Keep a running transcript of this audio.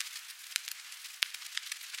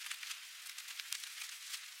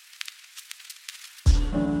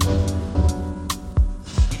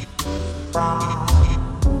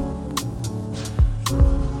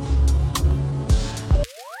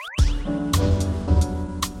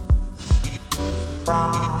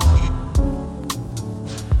I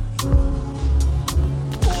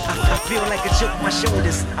feel like a chip on my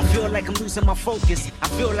shoulders. I feel like I'm losing my focus. I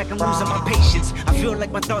feel like I'm losing my patience. I feel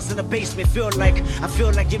like my thoughts in the basement. I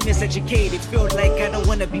feel like you're miseducated. Feel like I don't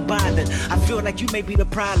wanna be bothered. I feel like you may be the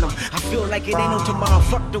problem. I feel like it ain't no tomorrow.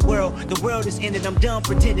 Fuck the world. The world is ended. I'm done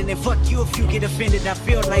pretending. And fuck you if you get offended. I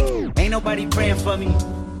feel like ain't nobody praying for me.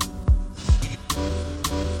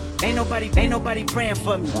 Ain't nobody praying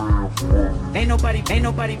for me. Ain't nobody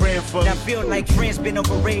praying for me. I feel like friends been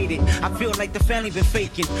overrated. I feel like the family been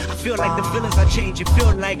faking. I feel like the feelings are changing.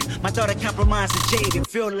 Feel like my thought of compromise is jaded.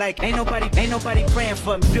 Feel like ain't nobody praying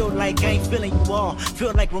for me. Feel like I ain't feeling you all.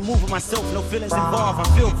 Feel like removing myself, no feelings involved. I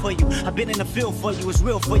feel for you. I've been in the field for you. It's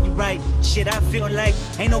real for you, right? Shit, I feel like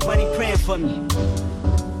ain't nobody praying for me.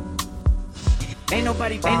 Ain't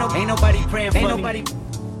nobody praying for me.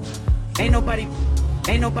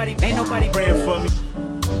 Ain't nobody praying for me.